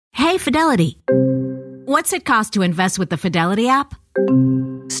Hey, Fidelity. What's it cost to invest with the Fidelity app?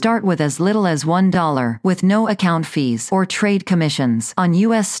 Start with as little as $1 with no account fees or trade commissions on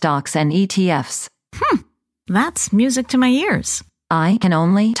U.S. stocks and ETFs. That's music to my ears. I can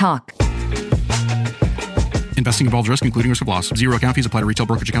only talk. Investing involves risk, including risk of loss. Zero account fees apply to retail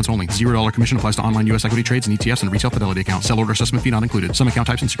brokerage accounts only. $0 commission applies to online U.S. equity trades and ETFs and retail Fidelity accounts. Sell order assessment fee not included. Some account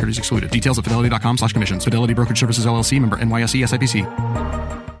types and securities excluded. Details at fidelity.com/commissions. Fidelity Brokerage Services, LLC, member NYSE, SIPC.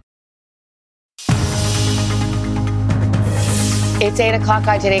 It's 8 o'clock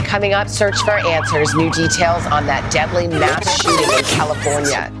on today. Coming up, search for answers. New details on that deadly mass shooting in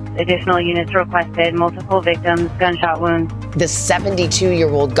California. Additional units requested, multiple victims, gunshot wounds. The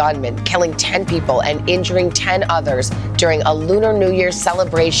 72-year-old gunman killing 10 people and injuring 10 others during a Lunar New Year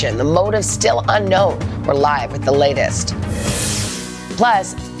celebration. The motive still unknown. We're live with the latest.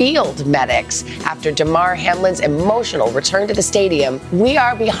 Plus, field medics. After Damar Hamlin's emotional return to the stadium, we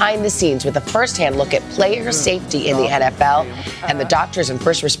are behind the scenes with a first-hand look at player safety in the NFL and the doctors and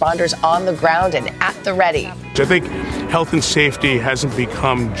first responders on the ground and at the ready. I think health and safety hasn't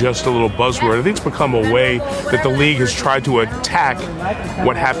become just a little buzzword. I think it's become a way that the league has tried to attack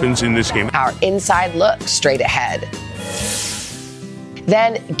what happens in this game. Our inside look straight ahead.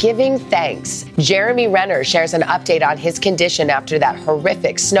 Then, giving thanks. Jeremy Renner shares an update on his condition after that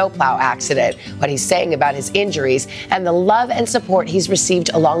horrific snowplow accident, what he's saying about his injuries, and the love and support he's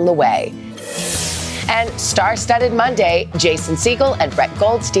received along the way. And star-studded Monday, Jason Segel and Brett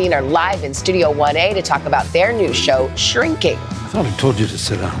Goldstein are live in Studio 1A to talk about their new show, Shrinking. I thought I told you to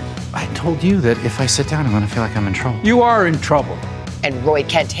sit down. I told you that if I sit down, I'm going to feel like I'm in trouble. You are in trouble. And Roy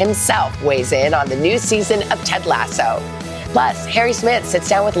Kent himself weighs in on the new season of Ted Lasso. Plus, Harry Smith sits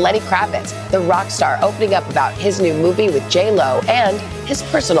down with Lenny Kravits, the rock star, opening up about his new movie with J-Lo and his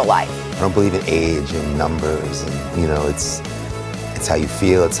personal life. I don't believe in age and numbers, and it's how you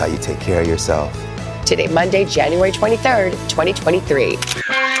feel, it's how you take care of yourself. Today, Monday, January 23rd, 2023.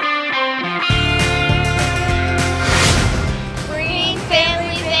 Spring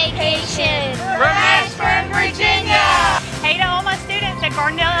family vacation from Ashburn, Virginia. Hey to all my students at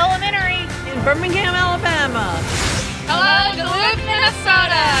Gardendale Elementary in Birmingham, Alabama. Hello, Duluth,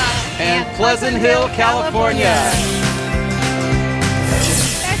 Minnesota. And Pleasant Hill, California.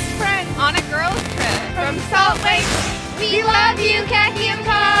 Best friend on a girls trip from Salt Lake. We love you, Khaki and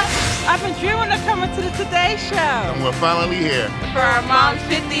Pop. I've been dreaming of coming to the Today Show. And we're finally here. For our mom's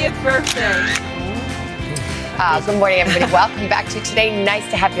 50th birthday. Good morning, everybody. Welcome back to Today. Nice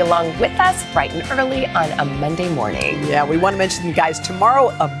to have you along with us bright and early on a Monday morning. Yeah, we want to mention, you guys, tomorrow,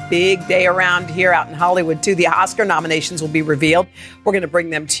 a big day around here out in Hollywood, too. The Oscar nominations will be revealed. We're going to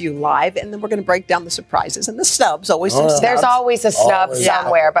bring them to you live, and then we're going to break down the surprises and the snubs. Always some snubs. There's always a snub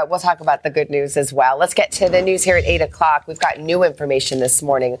somewhere, but we'll talk about the good news as well. Let's get to the news here at 8 o'clock. We've got new information this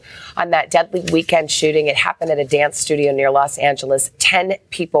morning on that deadly weekend shooting. It happened at a dance studio near Los Angeles. 10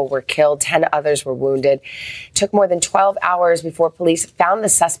 people were killed. 10 others were wounded. Took more than 12 hours before police found the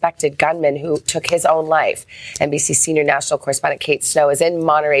suspected gunman who took his own life. NBC senior national correspondent Kate Snow is in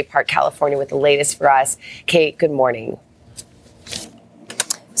Monterey Park, California with the latest for us. Kate, good morning.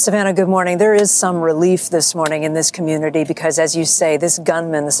 Savannah, good morning. There is some relief this morning in this community because, as you say, this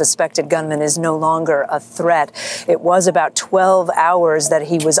gunman, the suspected gunman, is no longer a threat. It was about 12 hours that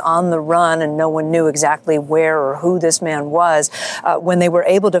he was on the run and no one knew exactly where or who this man was when they were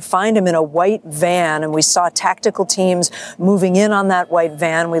able to find him in a white van. And we saw tactical teams moving in on that white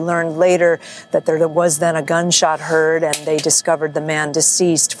van. We learned later that there was then a gunshot heard and they discovered the man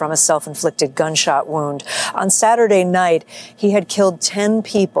deceased from a self-inflicted gunshot wound. On Saturday night, he had killed 10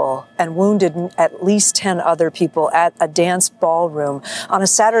 people and wounded at least 10 other people at a dance ballroom on a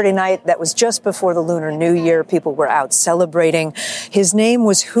Saturday night that was just before the Lunar New Year. People were out celebrating. His name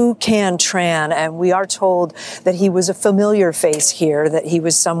was Hu Can Tran, and we are told that he was a familiar face here, that he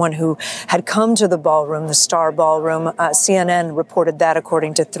was someone who had come to the ballroom, the Star Ballroom. CNN reported that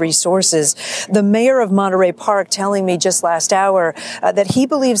according to 3 sources. The mayor of Monterey Park telling me just last hour that he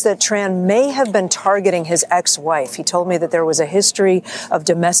believes that Tran may have been targeting his ex-wife. He told me that there was a history of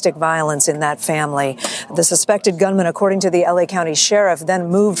domestic violence in that family. The suspected gunman, according to the LA County Sheriff, then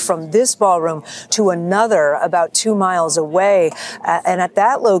moved from this ballroom to another about 2 miles away. And at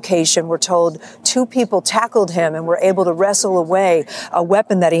that location, we're told 2 people tackled him and were able to wrestle away a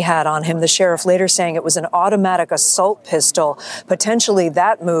weapon that he had on him. The sheriff later saying it was an automatic assault pistol. Potentially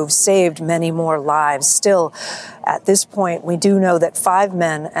that move saved many more lives. Still, at this point, we do know that 5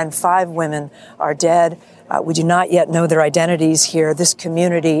 men and 5 women are dead. We do not yet know their identities here. This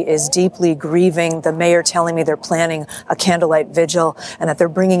community is deeply grieving. The mayor telling me they're planning a candlelight vigil and that they're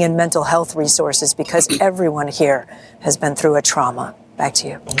bringing in mental health resources because everyone here has been through a trauma. Back to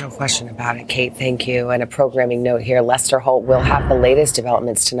you. No question about it, Kate. Thank you. And a programming note here. Lester Holt will have the latest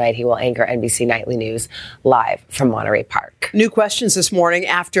developments tonight. He will anchor NBC Nightly News live from Monterey Park. New questions this morning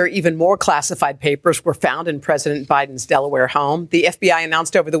after even more classified papers were found in President Biden's Delaware home. The FBI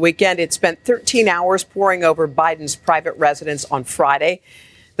announced over the weekend it spent 13 hours poring over Biden's private residence on Friday.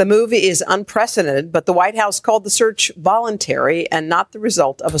 The move is unprecedented, but the White House called the search voluntary and not the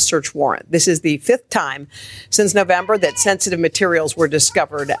result of a search warrant. This is the 5th time since November that sensitive materials were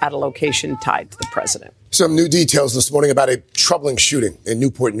discovered at a location tied to the president. Some new details this morning about a troubling shooting in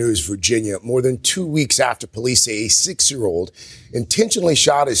Newport News, Virginia, more than 2 weeks after police say a 6-year-old intentionally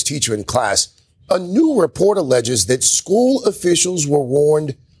shot his teacher in class. A new report alleges that school officials were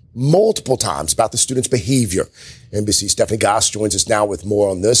warned multiple times about the student's behavior. NBC's Stephanie Goss joins us now with more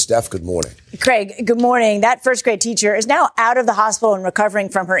on this. Steph, good morning. Craig, good morning. That first grade teacher is now out of the hospital and recovering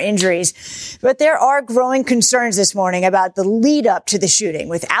from her injuries. But there are growing concerns this morning about the lead up to the shooting,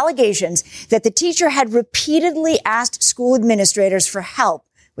 with allegations that the teacher had repeatedly asked school administrators for help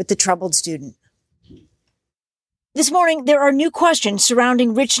with the troubled student. This morning, there are new questions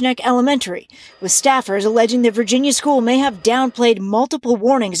surrounding Rich Neck Elementary, with staffers alleging the Virginia school may have downplayed multiple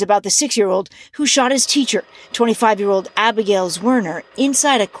warnings about the 6-year-old who shot his teacher, 25-year-old Abigail Werner,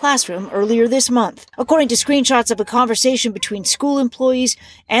 inside a classroom earlier this month. According to screenshots of a conversation between school employees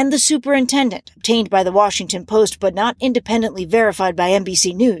and the superintendent, obtained by the Washington Post but not independently verified by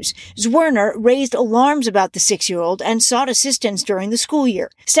NBC News, Werner raised alarms about the 6-year-old and sought assistance during the school year.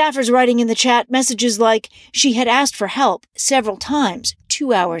 Staffers writing in the chat messages like, she had asked for help several times,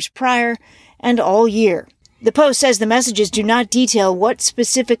 2 hours prior, and all year. The Post says the messages do not detail what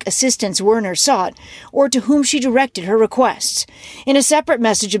specific assistance Werner sought or to whom she directed her requests. In a separate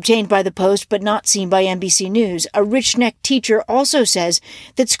message obtained by the Post but not seen by NBC News, a Rich Neck teacher also says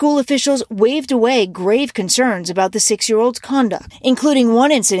that school officials waved away grave concerns about the 6-year-old's conduct, including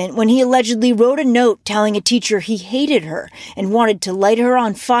one incident when he allegedly wrote a note telling a teacher he hated her and wanted to light her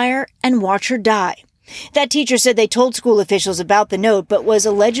on fire and watch her die. That teacher said they told school officials about the note, but was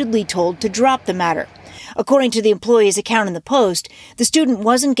allegedly told to drop the matter. According to the employee's account in the Post, the student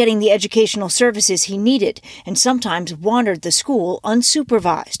wasn't getting the educational services he needed and sometimes wandered the school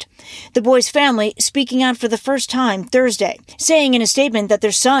unsupervised. The boy's family speaking out for the first time Thursday, saying in a statement that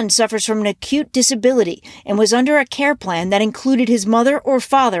their son suffers from an acute disability and was under a care plan that included his mother or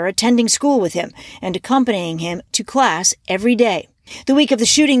father attending school with him and accompanying him to class every day. The week of the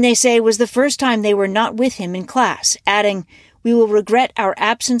shooting, they say, was the first time they were not with him in class, adding, "We will regret our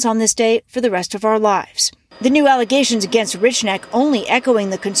absence on this day for the rest of our lives." The new allegations against Rich Neck only echoing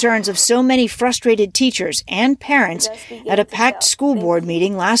the concerns of so many frustrated teachers and parents at a packed school board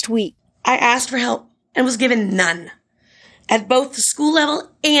meeting last week. I asked for help and was given none, at both the school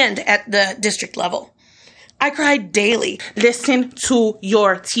level and at the district level. I cried daily. Listen to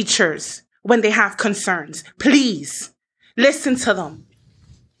your teachers when they have concerns. Please. Listen to them.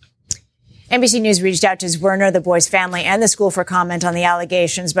 NBC News reached out to Werner, the boy's family, and the school for comment on the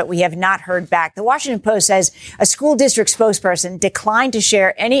allegations, but we have not heard back. The Washington Post says a school district spokesperson declined to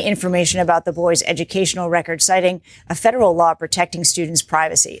share any information about the boy's educational record, citing a federal law protecting students'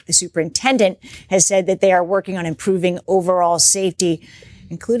 privacy. The superintendent has said that they are working on improving overall safety,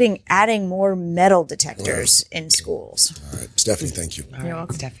 including adding more metal detectors in schools. All right. Stephanie, thank you. You're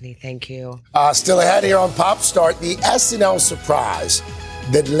welcome. Stephanie, thank you. Still ahead here on Pop Start, the SNL surprise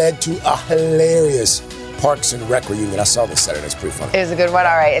that led to a hilarious Parks and Rec reunion. I saw this Saturday. It's pretty funny. It was a good one.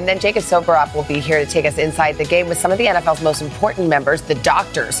 All right. And then Jacob Soboroff will be here to take us inside the game with some of the NFL's most important members, the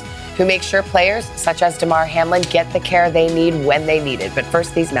doctors, who make sure players such as Damar Hamlin get the care they need when they need it. But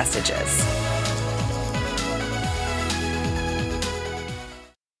first, these messages.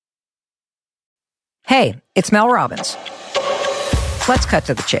 Hey, it's Mel Robbins. Let's cut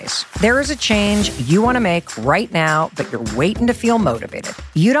to the chase. There is a change you want to make right now, but you're waiting to feel motivated.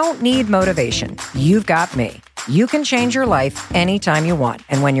 You don't need motivation. You've got me. You can change your life anytime you want.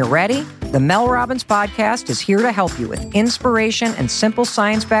 And when you're ready, the Mel Robbins Podcast is here to help you with inspiration and simple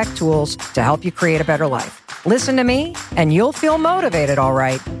science-backed tools to help you create a better life. Listen to me, and you'll feel motivated, all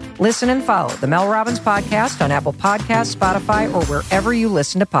right. Listen and follow the Mel Robbins Podcast on Apple Podcasts, Spotify, or wherever you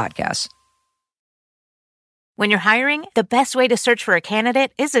listen to podcasts. When you're hiring, the best way to search for a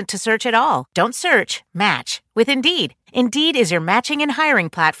candidate isn't to search at all. Don't search, match with Indeed. Indeed is your matching and hiring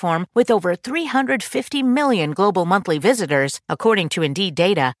platform with over 350 million global monthly visitors, according to Indeed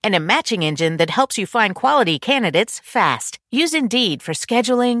data, and a matching engine that helps you find quality candidates fast. Use Indeed for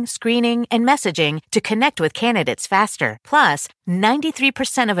scheduling, screening, and messaging to connect with candidates faster. Plus,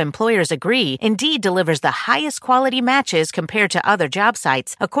 93% of employers agree Indeed delivers the highest quality matches compared to other job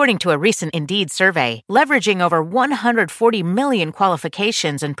sites, according to a recent Indeed survey. Leveraging over 140 million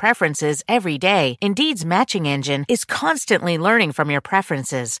qualifications and preferences every day, Indeed's matching engine is constantly learning from your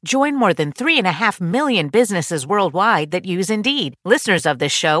preferences. Join more than 3.5 million businesses worldwide that use Indeed. Listeners of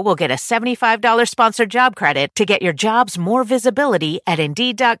this show will get a $75 sponsored job credit to get your jobs more visibility at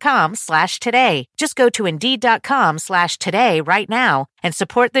Indeed.com/today. Just go to Indeed.com/today right now and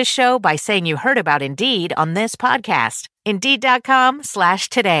support this show by saying you heard about Indeed on this podcast.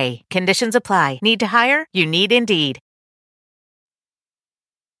 Indeed.com/today. Conditions apply. Need to hire? You need Indeed.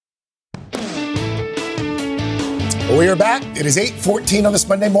 We are back. It is 8:14 on this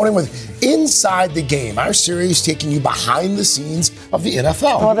Monday morning with Inside the Game, our series taking you behind the scenes of the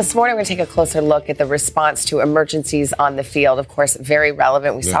NFL. Well, this morning we're going to take a closer look at the response to emergencies on the field. Of course, very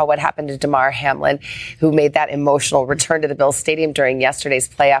relevant. We saw what happened to Damar Hamlin, who made that emotional return to the Bills Stadium during yesterday's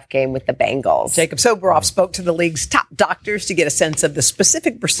playoff game with the Bengals. Jacob Soboroff spoke to the league's top doctors to get a sense of the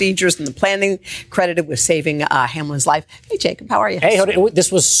specific procedures and the planning credited with saving Hamlin's life. Hey, Jacob, how are you? Hey,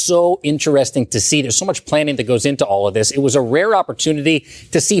 this was so interesting to see. There's so much planning that goes into all of this. It was a rare opportunity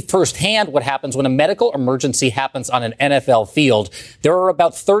to see firsthand what happens when a medical emergency happens on an NFL field. There are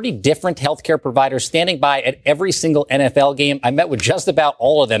about 30 different healthcare providers standing by at every single NFL game. I met with just about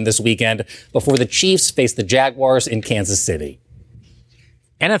all of them this weekend before the Chiefs faced the Jaguars in Kansas City.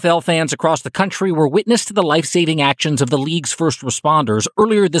 NFL fans across the country were witness to the life-saving actions of the league's first responders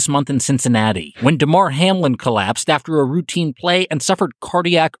earlier this month in Cincinnati, when Damar Hamlin collapsed after a routine play and suffered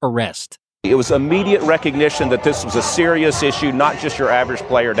cardiac arrest. It was immediate recognition that this was a serious issue, not just your average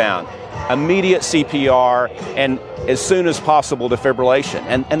player down. Immediate CPR and as soon as possible defibrillation.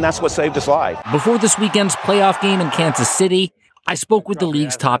 And that's what saved his life. Before this weekend's playoff game in Kansas City, I spoke with the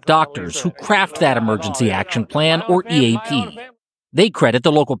league's top doctors who craft that emergency action plan, or EAP. They credit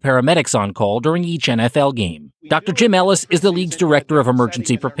the local paramedics on call during each NFL game. Dr. Jim Ellis is the league's director of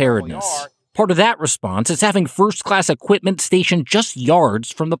emergency preparedness. Part of that response is having first-class equipment stationed just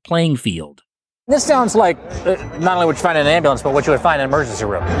yards from the playing field. This sounds like not only what you find in an ambulance, but what you would find in an emergency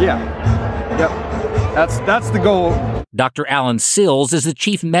room. Yeah. Yep. That's the goal. Dr. Alan Sills is the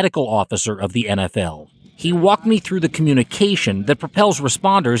chief medical officer of the NFL. He walked me through the communication that propels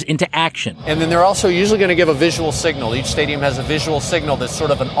responders into action. And then they're also usually going to give a visual signal. Each stadium has a visual signal that's sort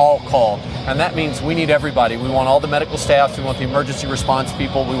of an all call. And that means we need everybody. We want all the medical staff. We want the emergency response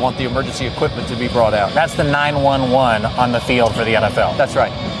people. We want the emergency equipment to be brought out. That's the 911 on the field for the NFL. That's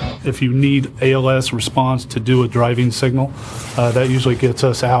right. If you need ALS response to do a driving signal, that usually gets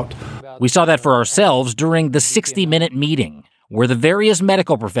us out. We saw that for ourselves during the 60-minute meeting, where the various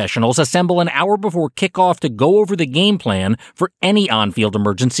medical professionals assemble an hour before kickoff to go over the game plan for any on-field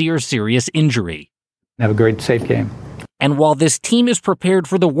emergency or serious injury. Have a great, safe game. And while this team is prepared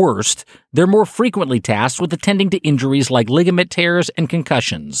for the worst, they're more frequently tasked with attending to injuries like ligament tears and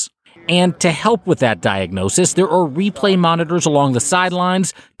concussions. And to help with that diagnosis, there are replay monitors along the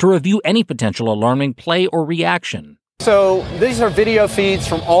sidelines to review any potential alarming play or reaction. So these are video feeds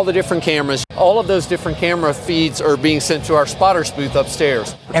from all the different cameras. All of those different camera feeds are being sent to our spotters booth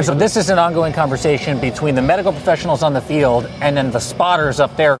upstairs. And so this is an ongoing conversation between the medical professionals on the field and then the spotters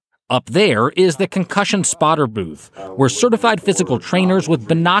up there. Up there is the concussion spotter booth, where certified physical trainers with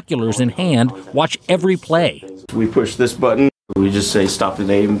binoculars in hand watch every play. We push this button. We just say stop the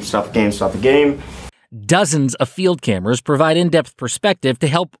game, stop the game, stop the game. Dozens of field cameras provide in-depth perspective to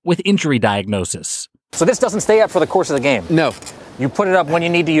help with injury diagnosis. So this doesn't stay up for the course of the game? No. You put it up when you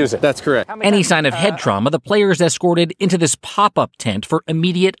need to use it? That's correct. Any sign of head trauma, the player is escorted into this pop-up tent for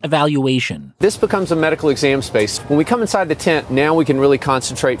immediate evaluation. This becomes a medical exam space. When we come inside the tent, now we can really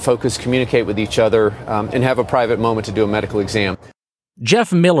concentrate, focus, communicate with each other, and have a private moment to do a medical exam.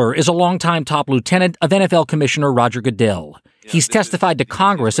 Jeff Miller is a longtime top lieutenant of NFL Commissioner Roger Goodell. He's testified to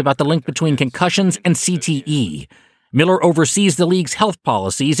Congress about the link between concussions and CTE. Miller oversees the league's health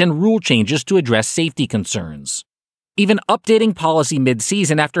policies and rule changes to address safety concerns, even updating policy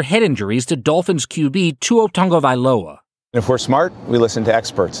mid-season after head injuries to Dolphins QB Tua Tagovailoa. If we're smart, we listen to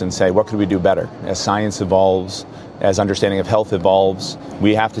experts and say, what could we do better? As science evolves, as understanding of health evolves,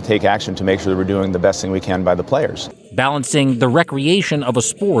 we have to take action to make sure that we're doing the best thing we can by the players. Balancing the recreation of a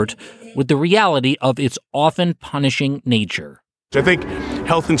sport with the reality of its often punishing nature. I think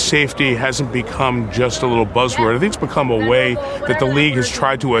health and safety hasn't become just a little buzzword. I think it's become a way that the league has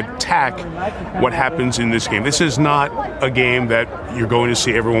tried to attack what happens in this game. This is not a game that you're going to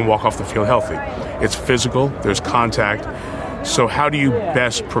see everyone walk off the field healthy. It's physical, there's contact. So how do you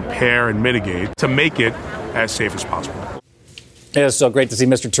best prepare and mitigate to make it as safe as possible? It is so great to see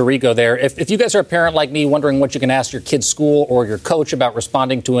Mr. Tirico there. If you guys are a parent like me wondering what you can ask your kid's school or your coach about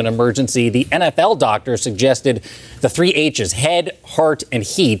responding to an emergency, the NFL doctor suggested the 3 H's, head, heart, and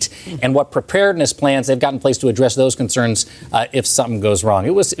heat, and what preparedness plans they've got in place to address those concerns if something goes wrong.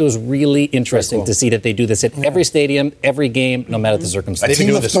 It was really interesting to see that they do this at every stadium, every game, no matter the circumstance. A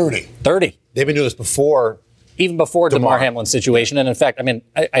team of 30. 30. They've been doing this before. Even before DeMar Hamlin's situation. And in fact,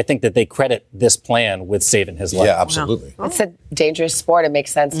 I think that they credit this plan with saving his life. Yeah, absolutely. It's a dangerous sport. It makes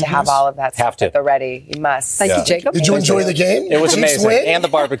sense to have all of that stuff at the ready. You must. Thank you, Jacob. Did you enjoy the game? It was amazing. And the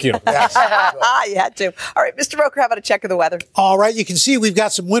barbecue. You had to. All right, Mr. Roker, how about a check of the weather? All right, you can see we've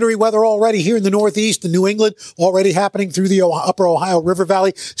got some wintry weather already here in the Northeast and New England, already happening through the upper Ohio River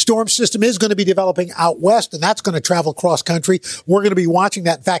Valley. Storm system is going to be developing out west, and that's going to travel cross country. We're going to be watching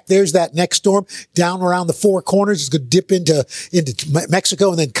that. In fact, there's that next storm down around the Four Corners. It's going to dip into Mexico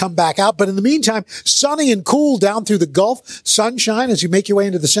and then come back out. But in the meantime, sunny and cool down through the Gulf. Sunshine as you make your way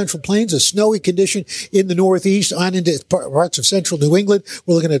into the Central Plains. A snowy condition in the Northeast and into parts of central New England.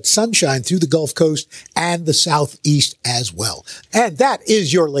 We're looking at sunshine through the Gulf Coast and the Southeast as well. And that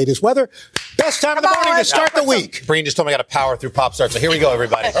is your latest weather. Best time of the morning to start the week. Breen just told me I got to power through Pop Start. So here we go,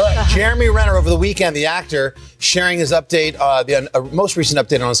 everybody. All right. Jeremy Renner over the weekend, the actor, sharing his update, the most recent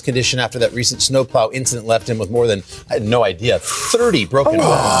update on his condition after that recent snowplow incident left him with more than, I had no idea, 30 broken bones.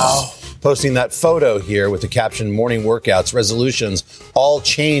 Wow. Posting that photo here with the caption, morning workouts, resolutions, all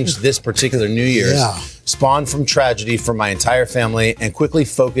changed this particular New Year's. Yeah. Spawned from tragedy for my entire family and quickly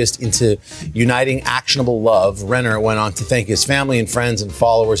focused into uniting actionable love. Renner went on to thank his family and friends and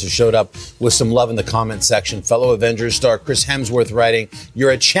followers who showed up with some love in the comment section. Fellow Avengers star Chris Hemsworth writing,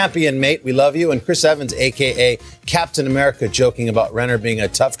 "You're a champion, mate. We love you." And Chris Evans, a.k.a. Captain America, joking about Renner being a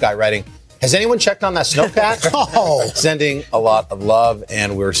tough guy, writing, "Has anyone checked on that snowcat?" Sending a lot of love,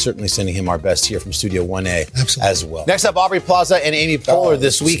 and we're certainly sending him our best here from Studio 1A as well. Next up, Aubrey Plaza and Amy Poehler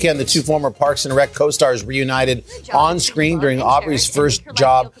this weekend. The two former Parks and Rec co-stars reunited on screen during Aubrey's first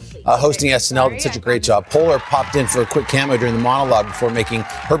job hosting SNL. Did such a great job. Poehler popped in for a quick cameo during the monologue before making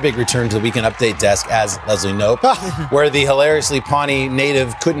her big return to the Weekend Update desk as Leslie Knope, where the hilariously Pawnee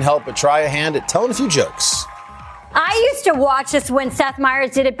native couldn't help but try a hand at telling a few jokes. I used to watch this when Seth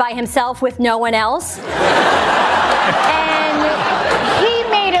Meyers did it by himself with no one else. And he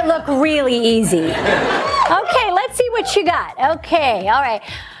made it look really easy. Okay, let's see what you got. Okay, all right.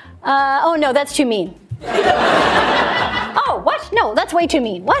 Oh, no, that's too mean. Oh, what? No, that's way too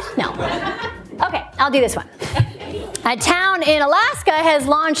mean. What? No. Okay, I'll do this one. A town in Alaska has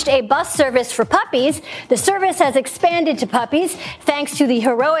launched a bus service for puppies. The service has expanded to puppies thanks to the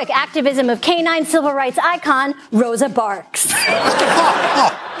heroic activism of canine civil rights icon Rosa Parks.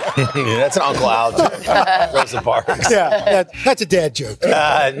 That's an Uncle Al joke. Rosa Parks. Yeah, that's a dad joke.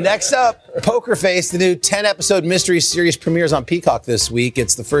 Next up, Poker Face, the new 10-episode mystery series premieres on Peacock this week.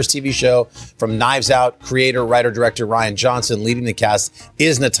 It's the first TV show from Knives Out creator, writer, director Ryan Johnson. Leading the cast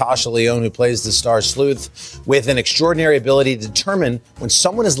is Natasha Lyonne, who plays the star sleuth with an extraordinary ability to determine when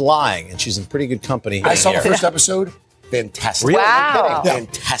someone is lying, and she's in pretty good company. I saw the first episode. Fantastic. Really? Wow. Yeah.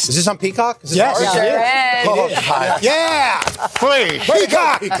 Fantastic. Is this on Peacock? Is this Yes, ours? it is. Oh, God. Yeah, please.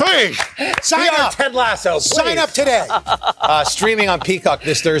 Peacock, please. Sign up. Ted Lasso, please. Sign up today. Streaming on Peacock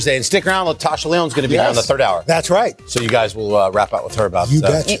this Thursday. And stick around. Natasha Lyonne's going to be here on the third hour. That's right. So you guys will wrap out with her about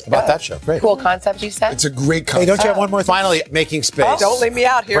that show. Great. Cool concept, you said? It's a great concept. Hey, don't you have one more thing? Finally, Making Space. Oh, don't leave me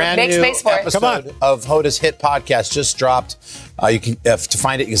out here. Brand Make new space for it. episode of Hoda's hit podcast just dropped. You can to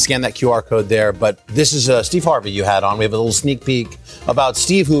find it, you can scan that QR code there. But this is Steve Harvey you had on. We have a little sneak peek about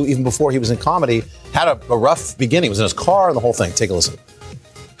Steve, who even before he was in comedy had a rough beginning. He was in his car and the whole thing. Take a listen.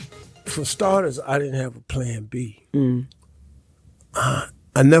 For starters, I didn't have a plan B.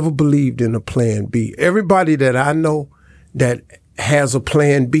 I never believed in a plan B. Everybody that I know that has a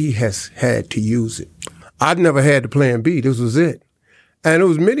plan B has had to use it. I'd never had the plan B. This was it. And it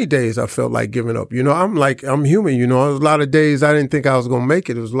was many days I felt like giving up. You know, I'm human, you know. There was a lot of days I didn't think I was going to make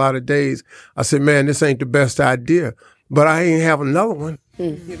it. There was a lot of days I said, man, this ain't the best idea. But I ain't have another one.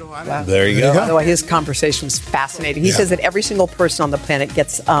 You know, there you go. By the way, his conversation was fascinating. He says that every single person on the planet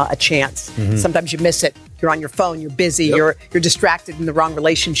gets a chance. Mm-hmm. Sometimes you miss it. You're on your phone. You're busy. You're distracted in the wrong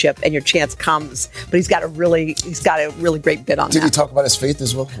relationship, and your chance comes. But he's got a really great bit on that. Did he talk about his faith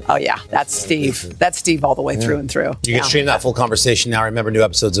as well? Oh yeah, that's Steve. That's Steve all the way through and through. You can stream that full conversation now. Remember, new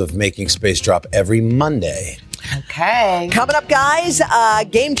episodes of Making Space drop every Monday. Okay. Coming up, guys,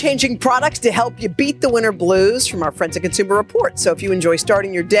 game-changing products to help you beat the winter blues from our friends at Consumer Report. So if you enjoy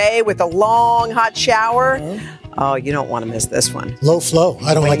starting your day with a long, hot shower, oh, you don't want to miss this one. Low flow.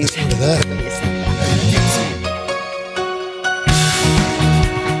 I don't like the sound of that.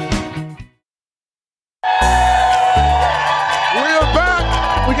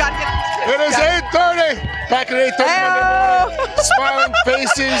 We got to get it is 8:30. Back at 8:30 Monday morning. Smiling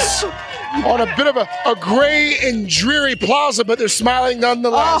faces on a bit of a gray and dreary plaza, but they're smiling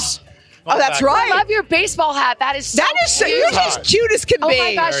nonetheless. Oh, that's right. I love your baseball hat. That is so cute. You're just cute as can be. Oh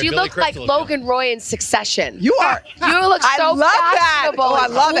my gosh, you look like Logan Roy in Succession. You are. You look I so love that. fashionable. Oh, I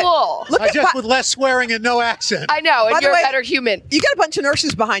love cool. it. Look at Just with less swearing and no accent. I know, and By the you're way, a better human. You got a bunch of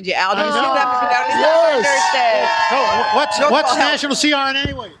nurses behind you, Al. Do you see them? What's National CRN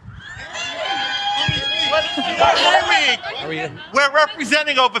anyway? We're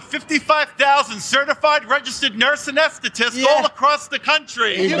representing over 55,000 certified registered nurse anesthetists all across the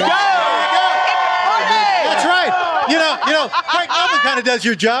country. There you go. That's right. You know, Craig Melvin kind of does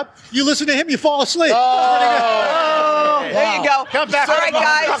your job. You listen to him, you fall asleep. There you go. Come back. All right,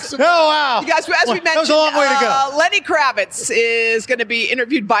 guys. Oh, wow. You guys, as we mentioned, that was a long way to go. Lenny Kravitz is going to be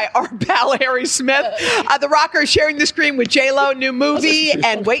interviewed by our pal Harry Smith. The rocker is sharing the screen with J-Lo, new movie,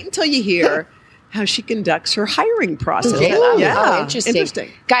 and wait until you hear how she conducts her hiring process. Oh, interesting.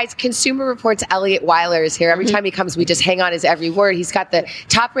 Guys, Consumer Report's Elliot Weiler is here. Every time he comes, we just hang on his every word. He's got the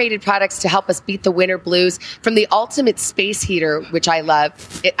top-rated products to help us beat the winter blues, from the ultimate space heater, which I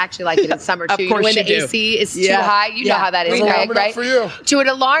love. I actually like it in summer, too. Of course when you the do. AC is too high, you know how that is, Greg, right? For you. To an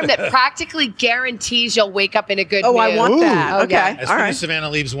alarm that practically guarantees you'll wake up in a good mood. I want that. Oh, Okay. yeah. As soon as Savannah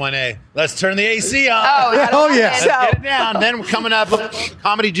leaves 1A, let's turn the AC on. Oh, yeah. Let's get it down. Then we're coming up with a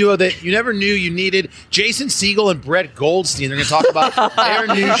comedy duo that you never knew you needed. Jason Segel and Brett Goldstein. They're going to talk about their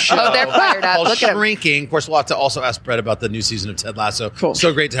new show. Oh, they're fired up. Called Look at them. Shrinking. Of course, we'll have to also ask Brett about the new season of Ted Lasso. Cool.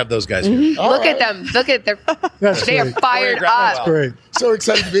 So great to have those guys here. Look at them. Look at they are fired up. That's great. So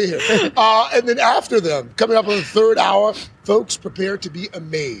excited to be here. And then after them, coming up on the third hour, folks, prepare to be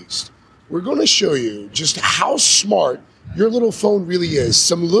amazed. We're going to show you just how smart your little phone really is.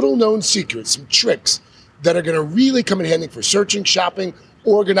 Some little known secrets, some tricks that are going to really come in handy for searching, shopping,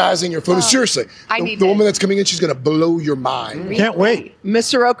 organizing your photos. Seriously, the woman that's coming in, she's going to blow your mind. Can't wait.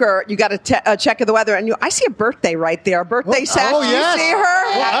 Mr. Oker, you got a check of the weather, and I see a birthday right there. Birthday sash. Oh, yes. You see her?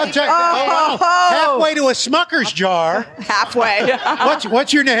 Well, I'll check. Wow. Halfway to a Smucker's jar. Halfway.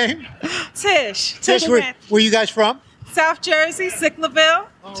 What's your name? Tish. Tish, where you guys from? South Jersey, Sicklerville.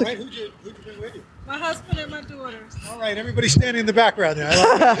 All right. Who'd you bring with you? My husband and my daughters. All right, everybody standing in the background there.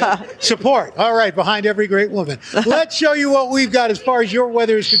 I like it. Support. All right, behind every great woman. Let's show you what we've got as far as your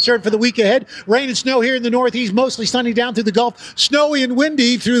weather is concerned for the week ahead. Rain and snow here in the Northeast, mostly sunny down through the Gulf, snowy and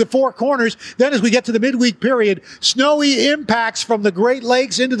windy through the Four Corners. Then as we get to the midweek period, snowy impacts from the Great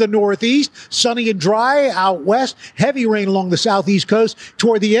Lakes into the Northeast, sunny and dry out west, heavy rain along the southeast coast.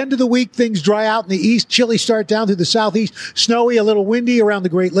 Toward the end of the week, things dry out in the east, chilly start down through the southeast, snowy, a little windy around the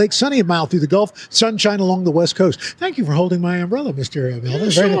Great Lakes, sunny and mild through the Gulf, sunshine along the west coast. Thank you for holding my umbrella, Mr. Melvin.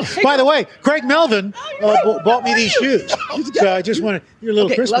 Very nice. By the way, Craig Melvin bought me these shoes. So I just wanted your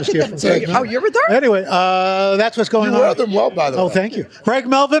little Christmas gift from Craig Melvin. Oh, you're with her? Anyway, that's what's going on. You wear them well, by the way. Oh, thank you. Craig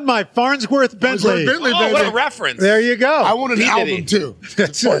Melvin, my Farnsworth Bentley. Bentley, Oh, what a reference. There you go. I want an He did album, it. too.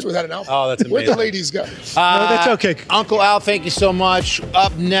 That's Farnsworth had an album. Oh, that's Where'd the amazing. ladies go? No, that's okay. Uncle Al, thank you so much.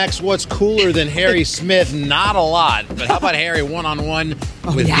 Up next, what's cooler than Harry Smith? Not a lot. But how about Harry one-on-one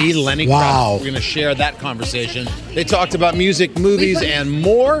with the Lenny Wow. Kravitz? We're going to share that conversation. They talked about music, movies, and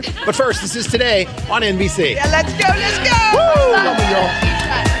more. But first, this is Today on NBC. Yeah, let's go.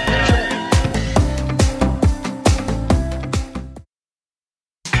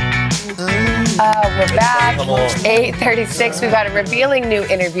 We're back. 8:36. We've got a revealing new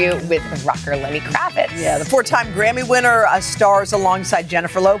interview with rocker Lenny Kravitz. Yeah, the four-time Grammy winner stars alongside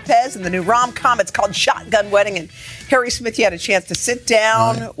Jennifer Lopez in the new rom-com. It's called Shotgun Wedding. And Harry Smith, you had a chance to sit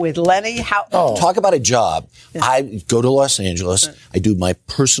down with Lenny. Talk about a job. I go to Los Angeles. I do my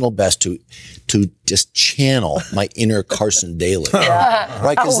personal best to just channel my inner Carson Daly.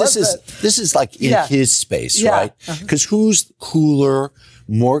 Right? Because this is like in his space, right? Because who's cooler,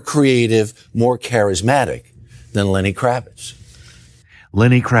 more creative, more charismatic than Lenny Kravitz?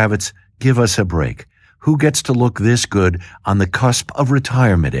 Lenny Kravitz, give us a break. Who gets to look this good on the cusp of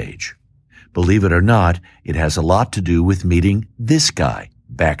retirement age? Believe it or not, it has a lot to do with meeting this guy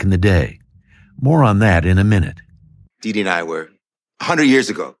back in the day. More on that in a minute. Dee Dee and I were 100 years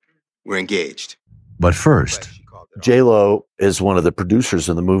ago. We're engaged. But first, J-Lo is one of the producers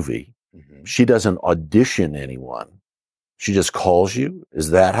of the movie. She doesn't audition anyone. She just calls you. Is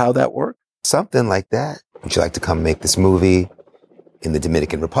that how that works? Something like that. would you like to come make this movie in the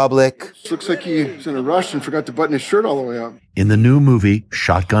Dominican Republic? Looks like he's in a rush and forgot to button his shirt all the way up. In the new movie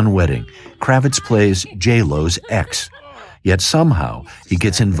Shotgun Wedding, Kravitz plays J-Lo's ex. Yet somehow he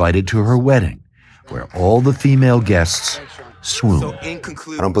gets invited to her wedding, where all the female guests swoon. I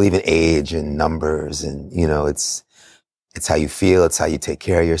don't believe in age and numbers, and it's how you feel, it's how you take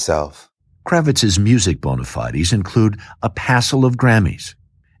care of yourself. Kravitz's music bona fides include a passel of Grammys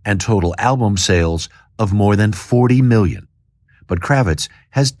and total album sales of more than 40 million. But Kravitz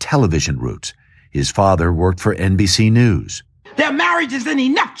has television roots. His father worked for NBC News. Their marriage is in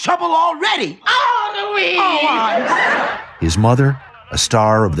enough trouble already. Oh, Louise! Oh, His mother, a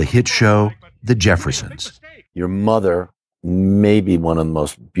star of the hit show The Jeffersons. Your mother may be one of the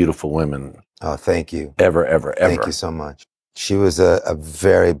most beautiful women. Oh, thank you. Ever. Thank you so much. She was a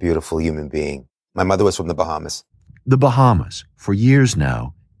very beautiful human being. My mother was from the Bahamas. The Bahamas, for years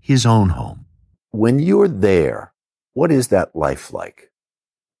now, his own home. When you're there, what is that life like?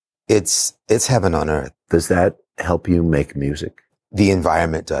 It's heaven on earth. Does that help you make music? The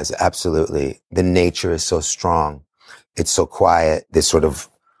environment does, absolutely. The nature is so strong. It's so quiet. This sort of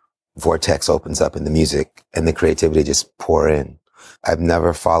vortex opens up in the music and the creativity just pour in. I've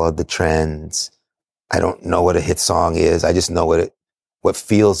never followed the trends. I don't know what a hit song is. I just know what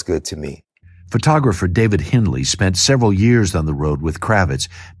feels good to me. Photographer David Hindley spent several years on the road with Kravitz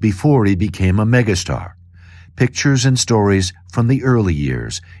before he became a megastar. Pictures and stories from the early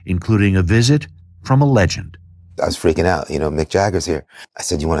years, including a visit from a legend. I was freaking out. Mick Jagger's here. I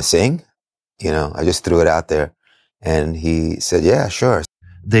said, "You want to sing?" I just threw it out there. And he said, "Yeah, sure."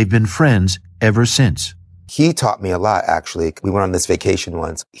 They've been friends ever since. He taught me a lot, actually. We went on this vacation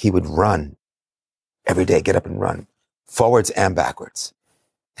once. He would run every day, get up and run, forwards and backwards,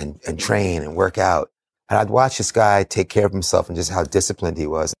 and train and work out. And I'd watch this guy take care of himself and just how disciplined he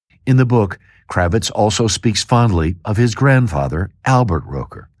was. In the book, Kravitz also speaks fondly of his grandfather, Albert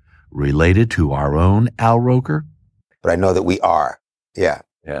Roker, related to our own Al Roker. But I know that we are. Yeah.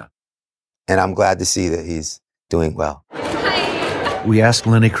 Yeah. And I'm glad to see that he's doing well. We asked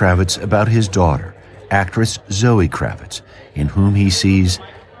Lenny Kravitz about his daughter, actress Zoe Kravitz, in whom he sees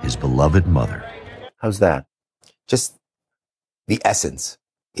his beloved mother. How's that? Just the essence.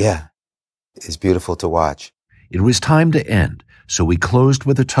 Yeah. It's beautiful to watch. It was time to end, so we closed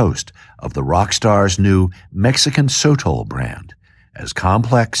with a toast of the rock star's new Mexican Sotol brand, as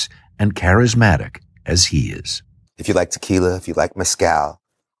complex and charismatic as he is. If you like tequila, if you like mezcal,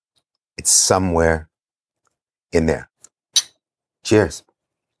 it's somewhere in there. Cheers.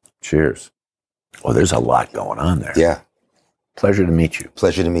 Cheers. Oh, there's a lot going on there. Yeah. Pleasure to meet you.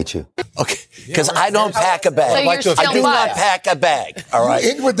 Pleasure to meet you. Okay, because I don't pack a bag. So I do not pack a bag. All right.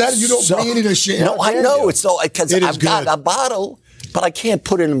 You end with that, you don't bring any to share. No, I know it's so because I've got a bottle, but I can't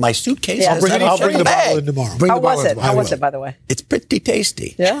put it in my suitcase. I'll bring the bottle in tomorrow. How was it, by the way? It's pretty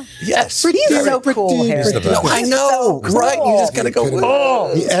tasty. Yeah? Yes. He's so cool, Harry. No, I know, So right? cool. You just got to go,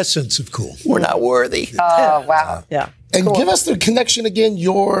 oh. The essence of cool. We're not worthy. Oh, wow. Yeah. And give us the connection again.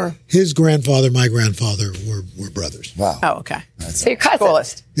 His grandfather, my grandfather were brothers. Wow. Oh, okay. So your cousin.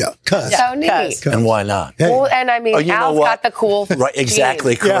 Coolest. Yeah, cuz. So neat. And why not? Hey. Well, and I mean, you know Al's what? got the cool Right,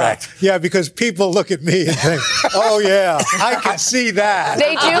 exactly, genes. correct. Yeah, because people look at me and think, "Oh yeah, I can see that."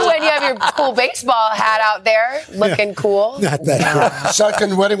 They do when you have your cool baseball hat out there, looking cool. Not that cool.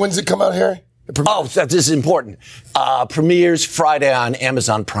 Shotgun Wedding, when's it come out here? Oh, this is important. Premieres Friday on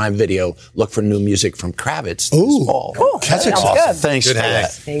Amazon Prime Video. Look for new music from Kravitz this fall. Cool. That's Sounds exciting. good. Thanks for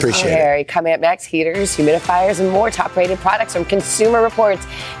that. Thank Appreciate you, it. Harry. Coming up next, heaters, humidifiers, and more top-rated products from Consumer Reports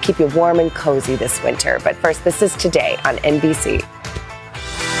keep you warm and cozy this winter. But first, this is Today on NBC.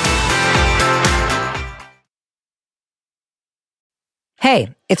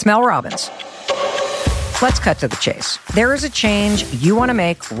 Hey, it's Mel Robbins. Let's cut to the chase. There is a change you want to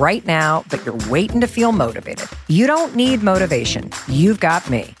make right now, but you're waiting to feel motivated. You don't need motivation. You've got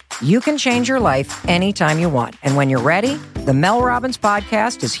me. You can change your life anytime you want. And when you're ready, the Mel Robbins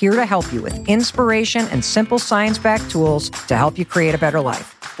Podcast is here to help you with inspiration and simple science-backed tools to help you create a better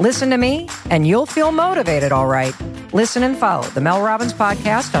life. Listen to me, and you'll feel motivated, all right. Listen and follow the Mel Robbins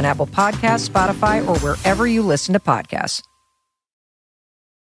Podcast on Apple Podcasts, Spotify, or wherever you listen to podcasts.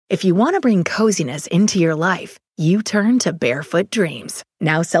 If you want to bring coziness into your life, you turn to Barefoot Dreams.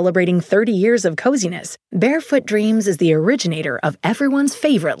 Now celebrating 30 years of coziness, Barefoot Dreams is the originator of everyone's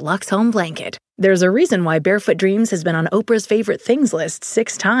favorite Luxe Home blanket. There's a reason why Barefoot Dreams has been on Oprah's favorite things list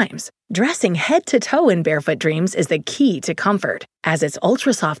 6 times. Dressing head to toe in Barefoot Dreams is the key to comfort, as its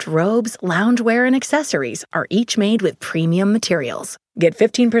ultra-soft robes, loungewear, and accessories are each made with premium materials. Get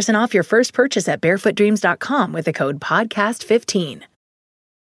 15% off your first purchase at barefootdreams.com with the code PODCAST15.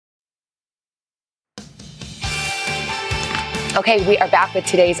 Okay, we are back with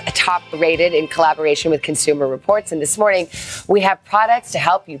today's top rated in collaboration with Consumer Reports. And this morning, we have products to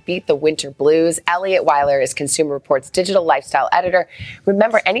help you beat the winter blues. Elliot Weiler is Consumer Reports digital lifestyle editor.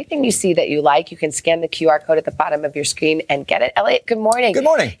 Remember, anything you see that you like, you can scan the QR code at the bottom of your screen and get it. Elliot, good morning. Good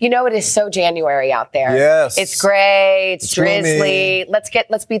morning. You know, it is so January out there. Yes. It's gray, it's drizzly. gloomy.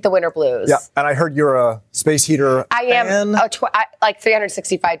 Let's beat the winter blues. Yeah, and I heard you're a space heater I am like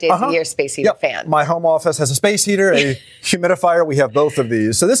 365 days a year space heater fan. My home office has a space heater, a humidifier. We have both of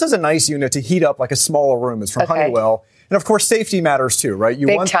these. So this is a nice unit to heat up like a smaller room. It's from Honeywell. And of course, safety matters too, right? You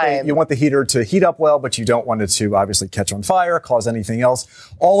want the heater to heat up well, but you don't want it to obviously catch on fire, cause anything else.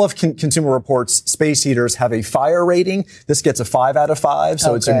 All of Consumer Reports space heaters have a fire rating. This gets a 5 out of 5.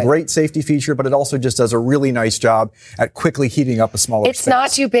 So it's a great safety feature, but it also just does a really nice job at quickly heating up a smaller space. It's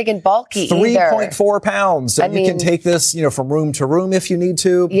not too big and bulky 3.4 pounds. So you can take this, from room to room if you need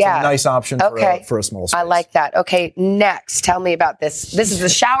to. Yeah. It's a nice option for a small space. I like that. Okay, next, tell me about this. This is the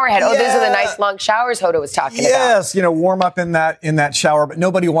shower head. Oh, these are the nice long showers Hoda was talking about. Yes, warm up in that shower, but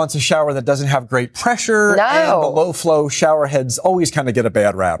nobody wants a shower that doesn't have great pressure. No. And the low flow shower heads always kind of get a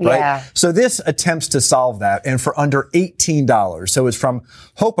bad rap, right? Yeah. So this attempts to solve that, and for under $18. So it's from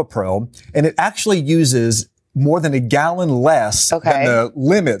HopaPro, and it actually uses more than a gallon less than the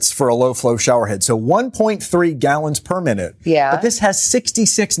limits for a low flow shower head. So 1.3 gallons per minute. Yeah. But this has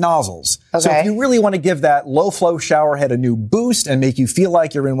 66 nozzles. So Okay. if you really want to give that low flow shower head a new boost and make you feel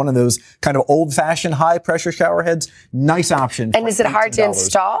like you're in one of those kind of old fashioned high pressure shower heads, nice option. And is it hard to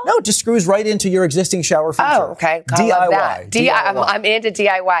install? No, it just screws right into your existing shower feature. Oh, okay. I love that. I'm into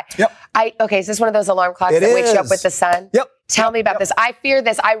DIY. Yep. Is this one of those alarm clocks It that wakes you up is. with the sun? Yep. Tell me about this. I fear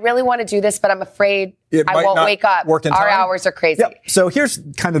this. I really want to do this, but I'm afraid It I might won't not wake up. work in Our time. hours are crazy. Yep. So here's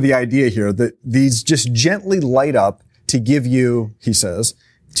kind of the idea here, that these just gently light up to give you, he says,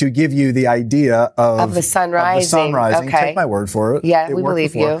 the idea of the sun rising. Okay. Take my word for it. Yeah, It we worked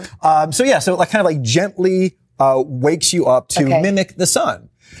believe before. you. So like gently wakes you up to mimic the sun.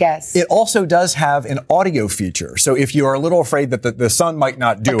 Yes. It also does have an audio feature. So if you are a little afraid that the sun might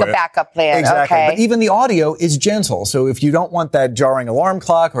not do Like it. a backup plan. Exactly. Okay. But even the audio is gentle. So if you don't want that jarring alarm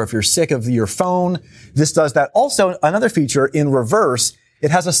clock, or if you're sick of your phone, this does that. Also, another feature in reverse,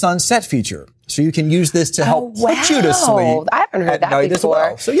 it has a sunset feature. So you can use this to help put you to sleep. I haven't heard at that night before. as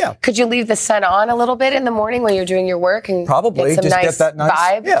well. So yeah. Could you leave the sun on a little bit in the morning when you're doing your work and Probably. get some Just nice get that nice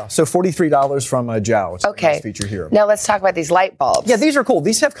vibe? Yeah. So $43 from Jow. It's a Okay. nice feature here. Now let's talk about these light bulbs. Yeah, these are cool.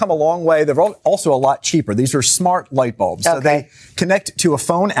 These have come a long way. They're also a lot cheaper. These are smart light bulbs. So they connect to a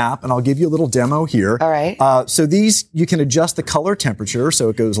phone app, and I'll give you a little demo here. All right. So these, you can adjust the color temperature so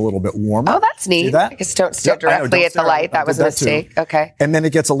it goes a little bit warmer. Oh, that's neat. See that? I guess don't stare Yep, I know, directly don't at the stare. light. I That was did a that too. mistake. Okay. And then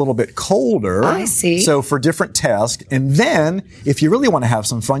it gets a little bit colder. I see. So for different tasks. And then if you really want to have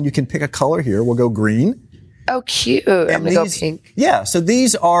some fun, you can pick a color here. We'll go green. Oh, cute. I'm going to go pink. Yeah. So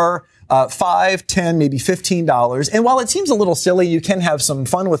these are $5, $10, maybe $15. And while it seems a little silly, you can have some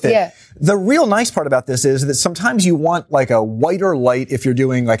fun with it. Yeah. The real nice part about this is that sometimes you want like a whiter light if you're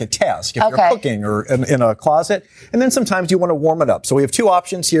doing like a task, if you're cooking or in a closet. And then sometimes you want to warm it up. So we have two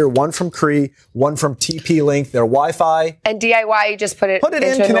options here, one from Cree, one from TP-Link. They're Wi-Fi. And DIY, you just put it in,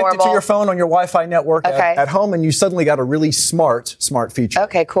 into connect normal. it to your phone on your Wi-Fi network at home, and you suddenly got a really smart feature.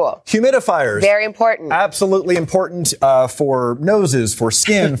 Okay, cool. Humidifiers. Very important. Absolutely important for noses, for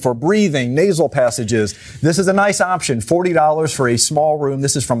skin, for breathing, nasal passages. This is a nice option. $40 for a small room.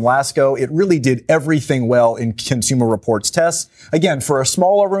 This is from Lasco. It really did everything well in Consumer Reports tests. Again, for a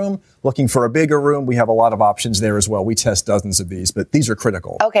smaller room, looking for a bigger room, we have a lot of options there as well. We test dozens of these, but these are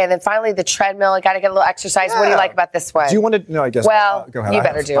critical. Okay, and then finally the treadmill. I got to get a little exercise. What do you like about this one? Do you want to? No, I guess. Well, go ahead. you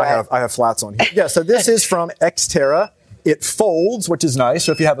better do it. I have flats on here. Yeah, so this is from Xterra. It folds, which is nice.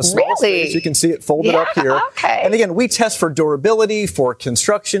 So if you have a small space, you can see it folded up here. Okay. And again, we test for durability, for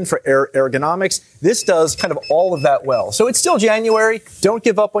construction, for ergonomics. This does kind of all of that well. So it's still January. Don't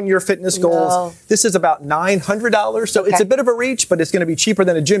give up on your fitness goals. No. This is about $900. So it's a bit of a reach, but it's going to be cheaper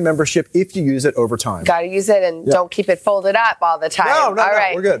than a gym membership if you use it over time. Got to use it and don't keep it folded up all the time. No, all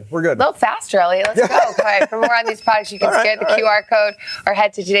right. We're good. We're good. A little faster, Elliot. Let's go. Okay. For more on these products, you can scan the QR code or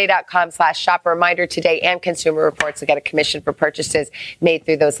head to today.com/shop. A reminder, Today and Consumer Reports will get a commission for purchases made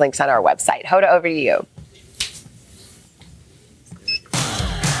through those links on our website. Hoda, over to you.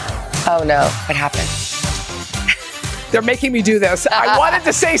 Oh, no. What happened? They're making me do this. I wanted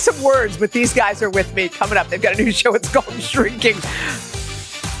to say some words, but these guys are with me. Coming up, they've got a new show. It's called Shrinking.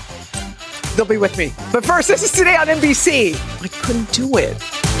 They'll be with me. But first, this is Today on NBC. I couldn't do it.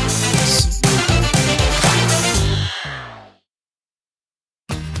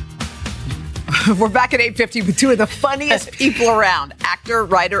 We're back at 8:50 with two of the funniest people around. Actor,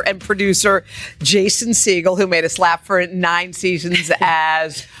 writer, and producer Jason Segel, who made us laugh for 9 seasons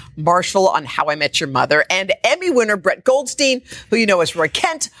as Marshall on How I Met Your Mother, and Emmy winner Brett Goldstein, who you know as Roy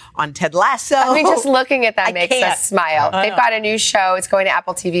Kent on Ted Lasso. I mean, just looking at that makes us smile. They've got a new show. It's going to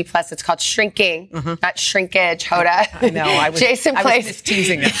Apple TV Plus. It's called Shrinking, not Shrinkage, Hoda. I know. I was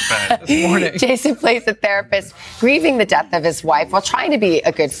teasing it this morning. Jason plays a therapist grieving the death of his wife while trying to be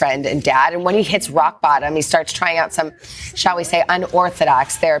a good friend and dad. And when he hits rock bottom, he starts trying out some, shall we say,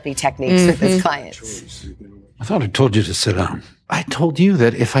 unorthodox therapy techniques with his clients. I thought I told you to sit down. I told you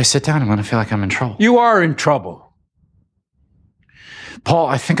that if I sit down, I'm going to feel like I'm in trouble. You are in trouble. Paul,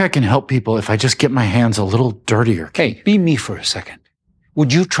 I think I can help people if I just get my hands a little dirtier. Hey, be me for a second.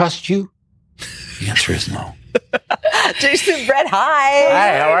 Would you trust you? The answer is no. Jason, Brett, hi.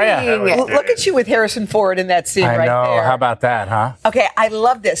 Hi, how are you? Look at you with Harrison Ford in that scene right there. I know. How about that, huh? Okay, I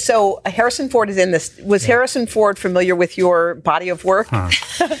love this. So Harrison Ford is in this. Was Harrison Ford familiar with your body of work?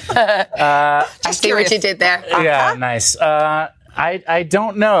 I see what you did there. Yeah, nice. I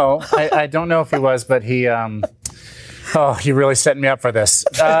don't know. I don't know if he was, but he really set me up for this.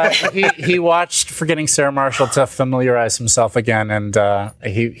 He watched Forgetting Sarah Marshall to familiarize himself again, and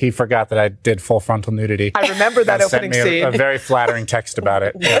he forgot that I did full frontal nudity. I remember that opening scene. scene. A very flattering text about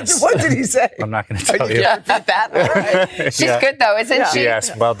it. Yes. What did he say? I'm not going to tell you. Yeah, repeat that. All right. She's good though, isn't she?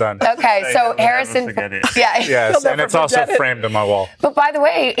 Yes, well done. Okay, so Harrison. Yeah, yes, and it's also framed on my wall. But by the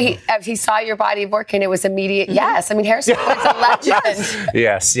way, he saw your body of work and it was immediate yes. I mean, Harrison Ford's a legend.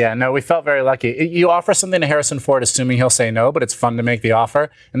 Yes, yeah, no, we felt very lucky. You offer something to Harrison Ford assuming he'll say no, but it's fun to make the offer.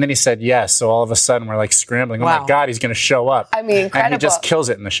 And then he said yes, so all of a sudden we're like scrambling. Wow. Oh my God, he's going to show up. I mean, incredible. And he just kills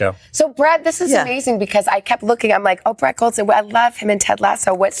it in the show. So Brett, this is amazing because I kept looking. I'm like, oh, Brett Goldstein, I love him in Ted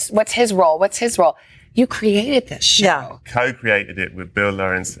Lasso. What's his role? What's his role? You created this show. Yeah. Co-created it with Bill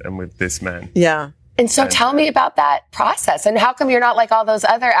Lawrence and with this man. Yeah. And so tell me about that process. And how come you're not like all those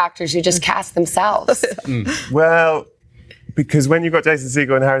other actors who just cast themselves? Well, because when you've got Jason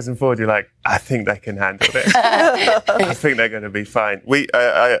Segel and Harrison Ford, you're like, I think they can handle it. I think they're going to be fine.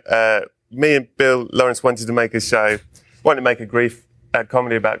 Me and Bill Lawrence wanted to make a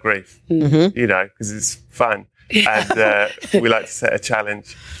comedy about grief, you know, because it's fun. And we like to set a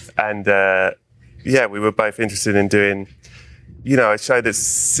challenge. And we were both interested in doing, you know, a show that's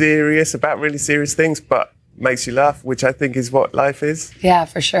serious about really serious things, but makes you laugh, which I think is what life is. Yeah,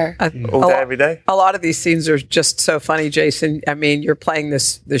 for sure. All day, every day. A lot of these scenes are just so funny, Jason. I mean, you're playing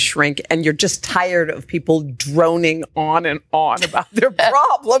this shrink, and you're just tired of people droning on and on about their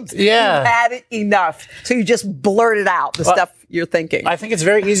problems. Yeah. You've had enough. So you just blurt it out, the stuff you're thinking. I think it's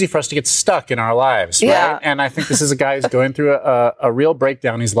very easy for us to get stuck in our lives, right? Yeah. And I think this is a guy who's going through a real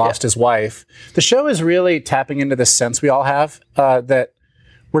breakdown. He's lost his wife. The show is really tapping into this sense we all have that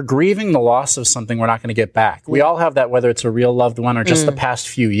we're grieving the loss of something we're not going to get back. We all have that, whether it's a real loved one or just the past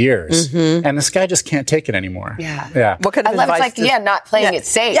few years. And this guy just can't take it anymore. Yeah. What kind of advice? Not playing it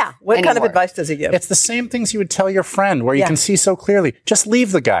safe. Yeah. What kind of anymore. advice does he give? It's the same things you would tell your friend where you can see so clearly. Just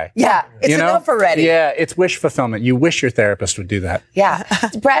leave the guy. Yeah. It's enough already. Yeah, it's wish fulfillment. You wish your therapist would do that. Yeah.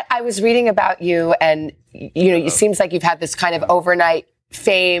 Brett, I was reading about you and, you know, it seems like you've had this kind of overnight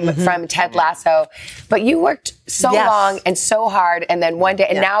fame from Ted Lasso, but you worked so long and so hard, and then one day,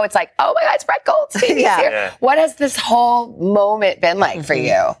 and now it's like, oh my God, it's Brett Goldstein. He's here. Yeah. What has this whole moment been like for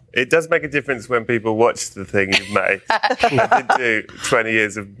you? It does make a difference when people watch the thing you've made. I did do 20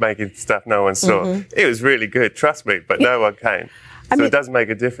 years of making stuff no one saw. It was really good, trust me, but no one came. So it does make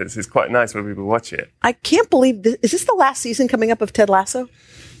a difference. It's quite nice when people watch it. I can't believe this. Is this the last season coming up of Ted Lasso?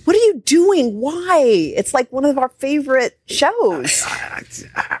 What are you doing? Why? It's like one of our favorite shows.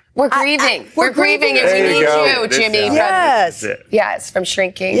 We're grieving. We're grieving and we need you, Jimmy. Yes. Yes, from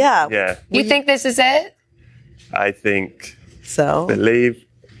Shrinking. Yeah. You think this is it? I think so. Believe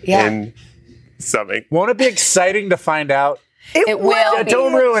in something. Won't it be exciting to find out? It will be.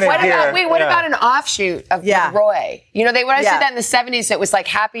 Don't ruin it What here. What about an offshoot of Roy? You know, when I said that in the 70s, it was like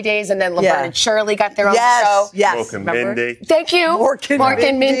Happy Days, and then Laverne and Shirley got their own show. Yes. Mork and Mindy. Thank you. Mork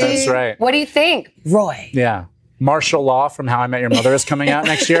and Mindy. That's right. What do you think? Roy. Yeah. Martial Law from How I Met Your Mother is coming out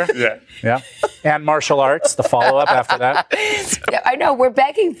next year. Yeah. And Martial Arts, the follow-up after that. Yeah, I know. We're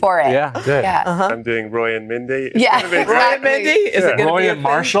begging for it. Yeah, good. Yeah. I'm doing Roy and Mindy. Yeah, Roy and Mindy? Is it Roy and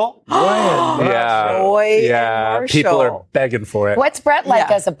Marshall? Roy and Marshall. Roy and Marshall. People are begging for it. What's Brett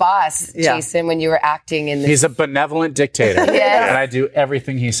like as a boss, Jason, when you were acting in this? He's a benevolent dictator. And I do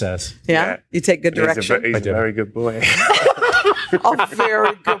everything he says. Yeah? You take good direction? He's a very good boy. Oh,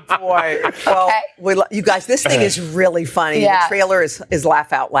 very good boy. Well, you guys, this thing is really funny. Yeah. The trailer is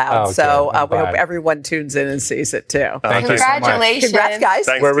laugh out loud. Oh, so good. we hope Glad. everyone tunes in and sees it too. Thank you so much. Congratulations. Congrats, guys.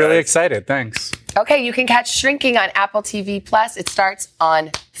 Thanks, We're really guys. excited. Thanks. Okay, you can catch Shrinking on Apple TV Plus. It starts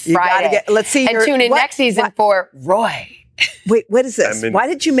on You gotta Friday. let's see. And tune in next season for Roy. Wait, what is this? Why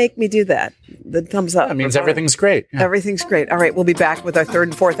did you make me do that? The thumbs up. That means everything's great. Yeah. Everything's great. All right, we'll be back with our third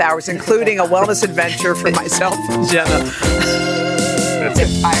and fourth hours, including a wellness adventure for myself and Jenna.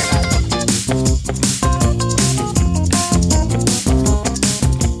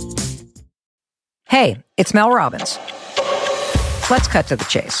 Hey, it's Mel Robbins. Let's cut to the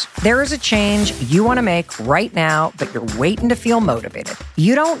chase. There is a change you want to make right now, but you're waiting to feel motivated.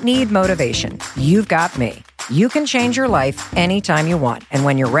 You don't need motivation. You've got me. You can change your life anytime you want. And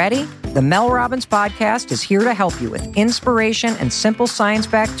when you're ready, the Mel Robbins Podcast is here to help you with inspiration and simple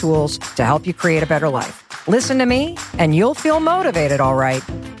science-backed tools to help you create a better life. Listen to me, and you'll feel motivated, all right.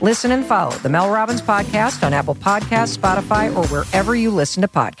 Listen and follow the Mel Robbins Podcast on Apple Podcasts, Spotify, or wherever you listen to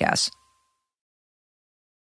podcasts.